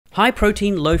High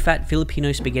protein, low fat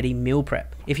Filipino spaghetti meal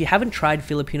prep. If you haven't tried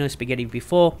Filipino spaghetti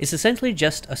before, it's essentially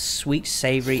just a sweet,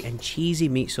 savory, and cheesy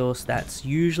meat sauce that's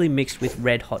usually mixed with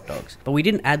red hot dogs. But we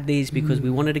didn't add these because we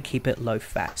wanted to keep it low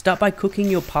fat. Start by cooking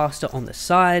your pasta on the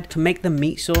side. To make the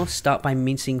meat sauce, start by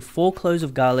mincing 4 cloves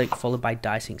of garlic followed by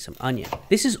dicing some onion.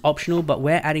 This is optional, but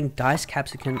we're adding diced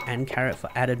capsicum and carrot for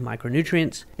added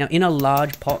micronutrients. Now in a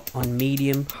large pot on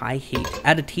medium-high heat,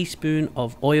 add a teaspoon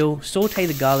of oil, saute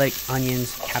the garlic,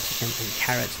 onions, capsicum, and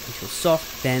carrots until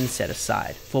soft, then set aside.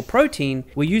 For protein,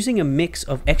 we're using a mix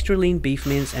of extra lean beef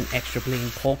mince and extra lean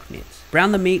pork mince.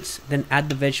 Brown the meats, then add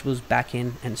the vegetables back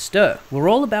in and stir. We're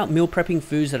all about meal prepping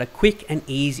foods that are quick and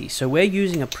easy, so we're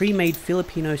using a pre-made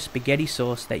Filipino spaghetti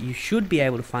sauce that you should be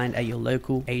able to find at your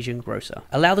local Asian grocer.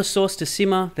 Allow the sauce to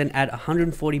simmer, then add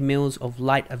 140 ml of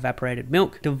light evaporated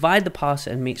milk. Divide the pasta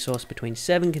and meat sauce between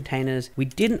 7 containers. We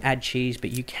didn't add cheese,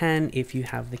 but you can if you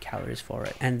have the calories for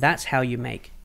it. And that's how you make